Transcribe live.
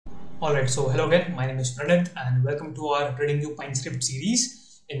Alright, so hello again, my name is Pranit and welcome to our Tradingview Pinescript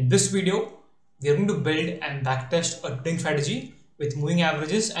series. In this video, we are going to build and backtest a trading strategy with moving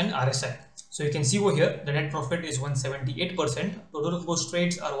averages and RSI. So you can see over here, the net profit is 178%, total post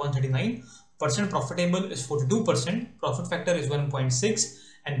trades are 139%, profitable is 42%, profit factor is 1.6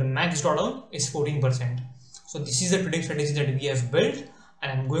 and the max drawdown is 14%. So this is the trading strategy that we have built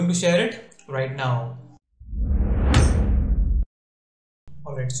and I'm going to share it right now.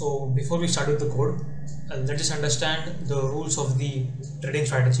 Alright, so before we start with the code, let us understand the rules of the trading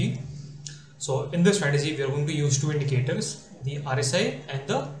strategy. So in this strategy, we are going to use two indicators, the RSI and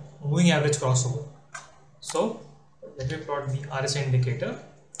the moving average crossover. So let me plot the RSI indicator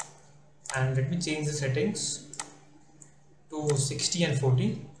and let me change the settings to 60 and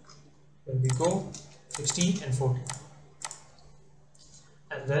 40. There we go, 60 and 40.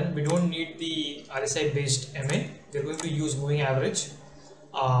 And then we don't need the RSI based MA, we are going to use moving average.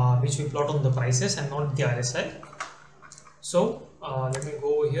 Which we plot on the prices and not the RSI. So let me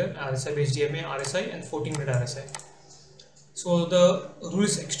go over here, RSI based DMA, RSI and 14-minute RSI. So the rule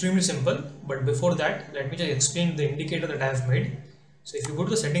is extremely simple, but before that, let me just explain the indicator that I have made. So if you go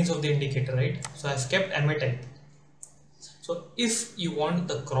to the settings of the indicator, right? So I have kept MA type. So if you want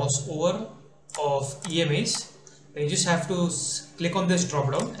the crossover of EMAs, then you just have to click on this drop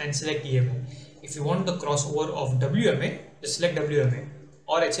down and select EMA. If you want the crossover of WMA, just select WMA.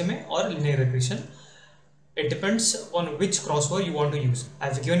 Or HMA or linear regression. It depends on which crossover you want to use. I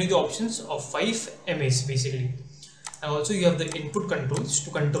have given you the options of 5 MAs basically. And also you have the input controls to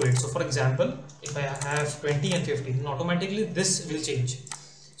control it. So for example, if I have 20 and 50, then automatically this will change.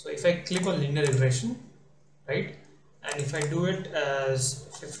 So if I click on linear regression, right, and if I do it as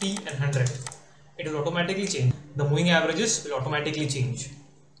 50 and 100, it will automatically change. The moving averages will automatically change.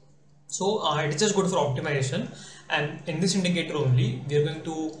 So it is just good for optimization, and in this indicator only we are going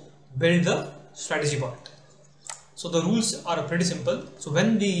to build the strategy part. So the rules are pretty simple. So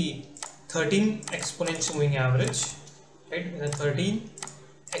when the 13 exponential moving average, right, when the 13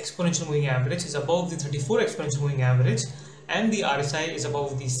 exponential moving average is above the 34 exponential moving average and the RSI is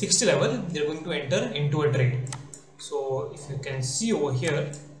above the 60 level, they are going to enter into a trade. So if you can see over here,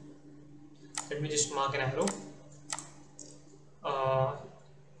 let me just mark an arrow.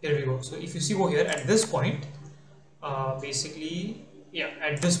 Here we go. So if you see over here at this point, at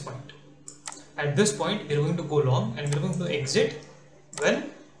this point we are going to go long and we are going to exit when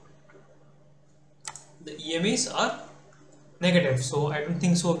the EMAs are negative. So I don't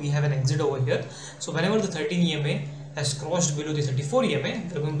think so we have an exit over here. So whenever the 13 EMA has crossed below the 34 EMA,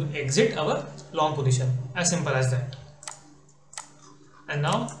 we are going to exit our long position. As simple as that. And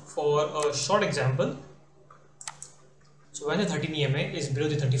now for a short example, so when the 13 EMA is below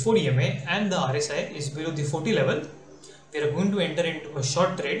the 34 EMA and the RSI is below the 40 level, we are going to enter into a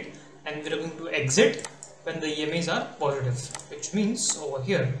short trade and we are going to exit when the EMAs are positive, which means over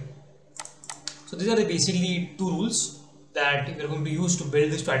here. So these are the basically two rules that we are going to use to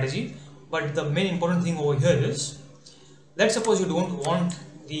build the strategy. But the main important thing over here is, let's suppose you don't want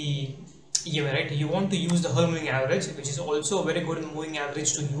the EMA, right? You want to use the Hull moving average, which is also a very good moving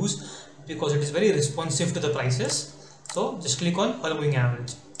average to use because it is very responsive to the prices. So just click on Hull moving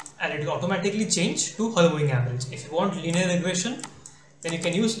average and it will automatically change to Hull moving average. If you want linear regression, then you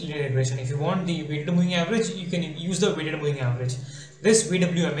can use linear regression. If you want the weighted moving average, you can use the weighted moving average. This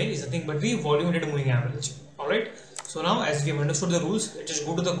VWMA is nothing but the volume weighted moving average. Alright. So now as we have understood the rules, let's just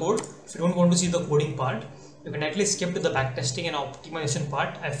go to the code. If you don't want to see the coding part, you can actually skip to the backtesting and optimization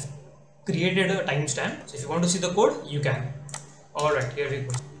part. I've created a timestamp. So if you want to see the code, you can. Alright, here we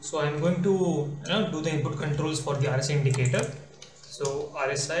go. So I'm going to do the input controls for the RSI indicator. So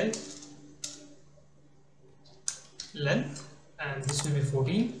RSI length, and this will be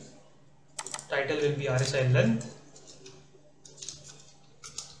 14. Title will be RSI length.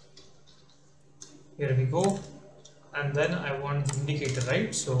 Here we go. And then I want the indicator,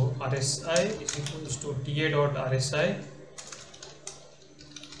 right? So RSI is equals to TA.RSI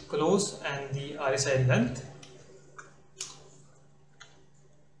close and the RSI length.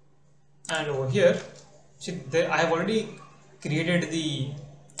 And over here, see I have already created the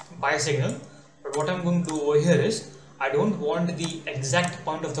buy signal, but what I'm going to do over here is, I don't want the exact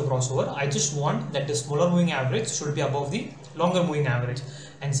point of the crossover. I just want that the smaller moving average should be above the longer moving average,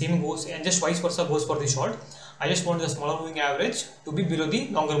 and same goes, and just vice versa goes for the short. I just want the smaller moving average to be below the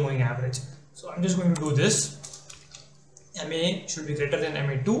longer moving average. So I'm just going to do this. MA should be greater than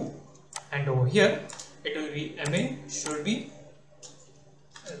MA2, and over here it will be MA should be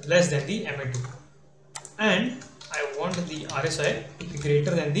less than the MA2, and I want the RSI to be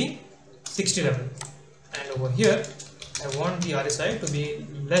greater than the 60 level, and over here I want the RSI to be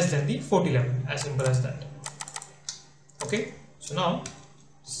less than the 40 level, as simple as that. Okay, so now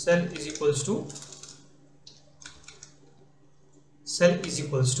sell is equals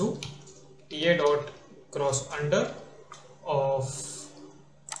to TA dot cross under of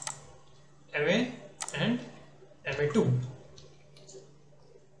MA and MA2,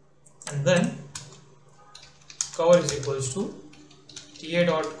 and then cover is equals to TA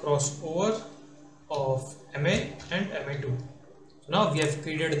dot cross over of MA and MA2. So now we have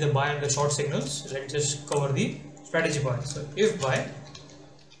created the buy and the short signals. Let's just cover the strategy part. So if buy,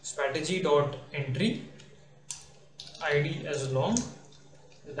 strategy dot entry, ID as long,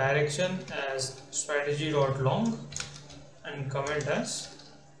 direction as strategy dot long, and comment as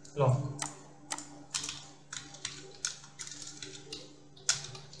long.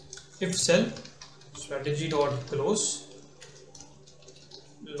 If sell, strategy dot close,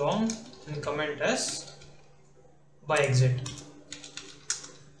 long, and comment as buy exit.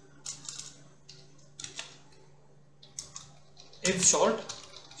 If short,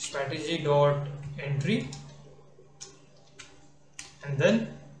 strategy dot entry, and then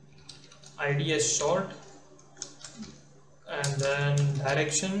ID as short, and then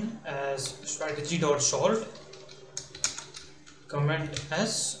direction as strategy dot short, comment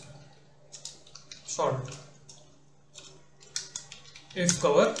as short. If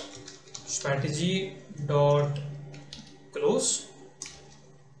cover, strategy dot close,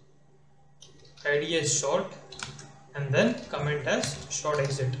 ID as short, and then comment as short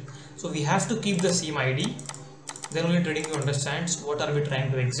exit. So we have to keep the same ID, then only Tradingview understands what are we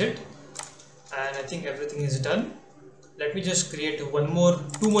trying to exit. And I think everything is done. Let me just create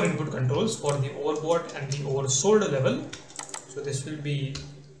two more input controls for the overbought and the oversold level. So this will be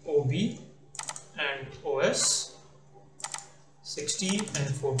OB and OS, 60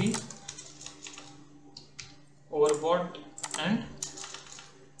 and 40, overbought and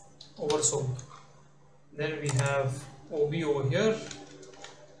oversold. Then we have OB over here,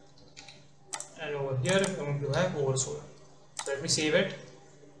 and over here we are going to have oversold. So let me save it.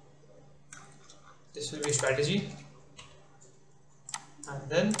 This will be strategy, and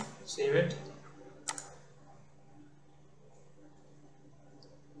then save it.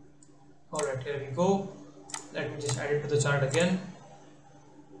 Alright, here we go. Let me just add it to the chart again.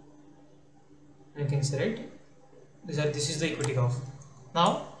 You can see, right, this is the equity curve.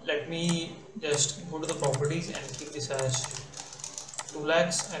 Now let me just go to the properties and keep this as 2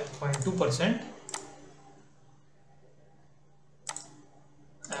 lakhs and 0.2%,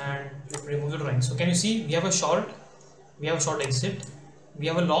 and remove the drawing. So can you see, we have a short exit, we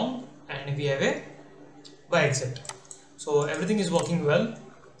have a long, and we have a buy exit. So everything is working well.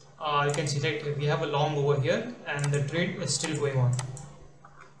 You can see that we have a long over here and the trade is still going on.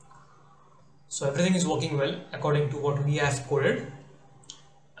 So everything is working well according to what we have coded.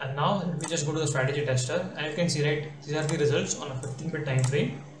 And now let me just go to the strategy tester, and you can see, right, these are the results on a 15-minute time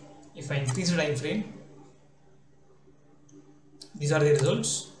frame. If I increase the time frame, these are the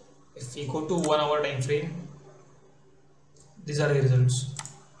results. If we go to 1 hour time frame, these are the results.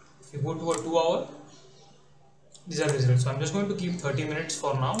 If you go to a 2 hour, these are the results. So I'm just going to keep 30 minutes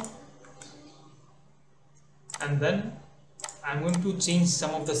for now, and then I'm going to change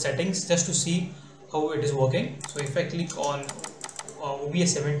some of the settings just to see how it is working. So if I click on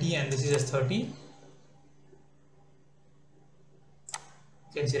OBS 70 and this is as 30, you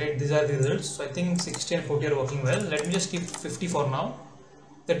can see, right, these are the results. So I think 60 and 40 are working well. Let me just keep 50 for now.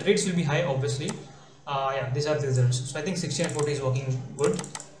 The trades will be high, obviously. Yeah, these are the results. So I think 60 and 40 is working good.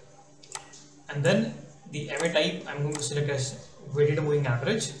 And then the MA type I'm going to select as weighted moving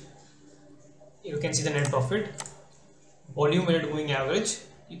average. You can see the net profit. Volume weighted moving average,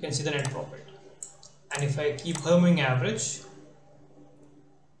 you can see the net profit. And if I keep her moving average,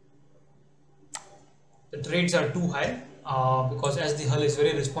 the trades are too high because as the hull is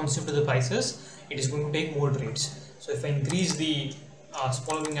very responsive to the prices, it is going to take more trades. So if I increase the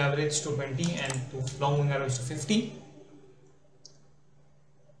small moving average to 20 and to long moving average to 50, you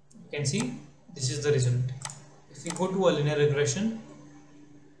can see this is the result. If we go to a linear regression,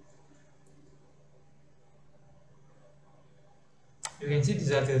 you can see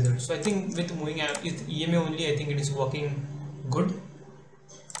these are the results. So I think with EMA only, I think it is working good.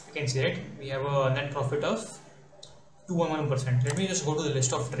 You can see, right, we have a net profit of 211%. Let me just go to the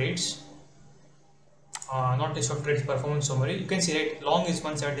list of trades, not list of trades, performance summary. You can see, right, long is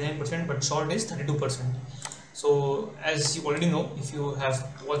 179%, but short is 32%. So as you already know, if you have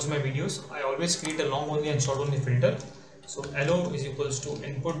watched my videos, I always create a long only and short only filter. So LO is equals to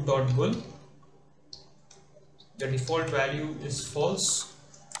input.bull. The default value is false,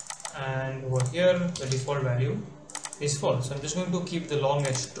 and over here the default value is false. So I'm just going to keep the long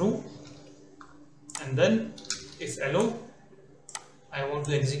as true, and then if LO, I want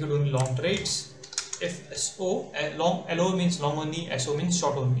to execute only long trades. If SO, LO means long only, SO means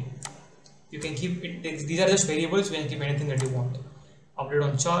short only. You can keep it, these are just variables, you can keep anything that you want. Update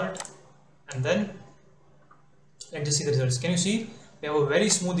on chart, and then let's just see the results. Can you see we have a very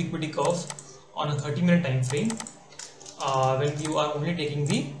smooth equity curve on a 30-minute time frame when you are only taking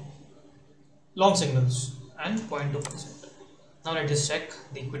the long signals and 0.2%. Now let's just check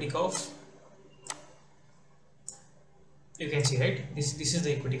the equity curve. You can see, right, this is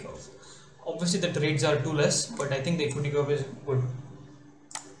the equity curve. Obviously the trades are too less, but I think the equity curve is good.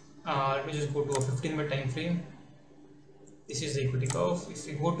 Let me just go to a 15-minute time frame. This is the equity curve. If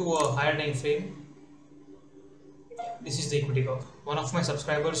we go to a higher time frame, this is the equity curve. One of my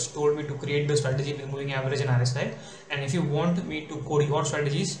subscribers told me to create the strategy with moving average and RSI, and if you want me to code your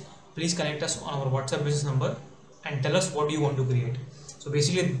strategies, please connect us on our WhatsApp business number and tell us what you want to create. So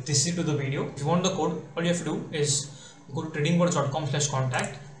basically this is to the video. If you want the code, all you have to do is go to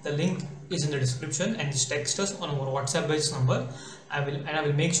tradingview.com/contact. The link is in the description, and just text us on our WhatsApp business number. I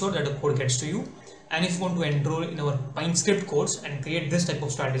will make sure that the code gets to you. And if you want to enroll in our Pinescript course and create this type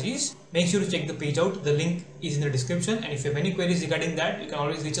of strategies, make sure to check the page out. The link is in the description, and if you have any queries regarding that, you can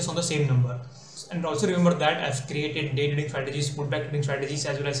always reach us on the same number. And also remember that I've created day trading strategies, pullback trading strategies,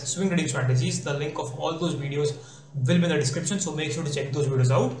 as well as swing trading strategies. The link of all those videos will be in the description, so make sure to check those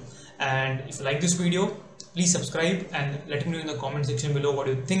videos out. And if you like this video, please subscribe and let me know in the comment section below what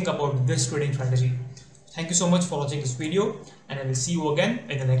you think about this trading strategy. Thank you so much for watching this video, and I will see you again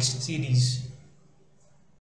in the next series.